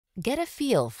Get a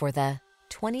feel for the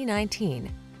 2019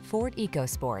 Ford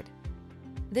EcoSport.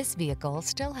 This vehicle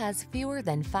still has fewer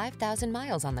than 5,000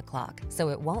 miles on the clock, so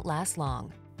it won't last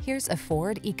long. Here's a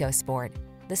Ford EcoSport,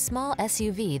 the small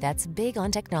SUV that's big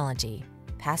on technology.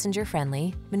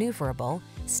 Passenger-friendly, maneuverable,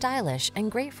 stylish,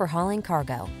 and great for hauling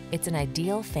cargo. It's an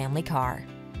ideal family car.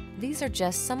 These are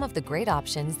just some of the great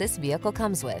options this vehicle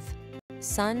comes with: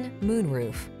 sun,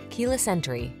 moonroof, keyless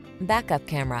entry, backup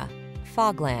camera,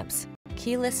 fog lamps,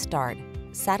 keyless start,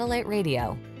 satellite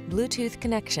radio, Bluetooth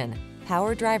connection,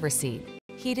 power driver seat,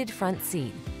 heated front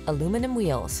seat, aluminum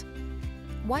wheels.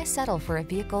 Why settle for a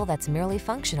vehicle that's merely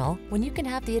functional when you can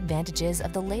have the advantages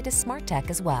of the latest smart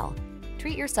tech as well?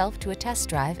 Treat yourself to a test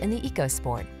drive in the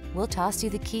EcoSport. We'll toss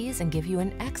you the keys and give you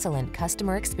an excellent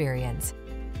customer experience.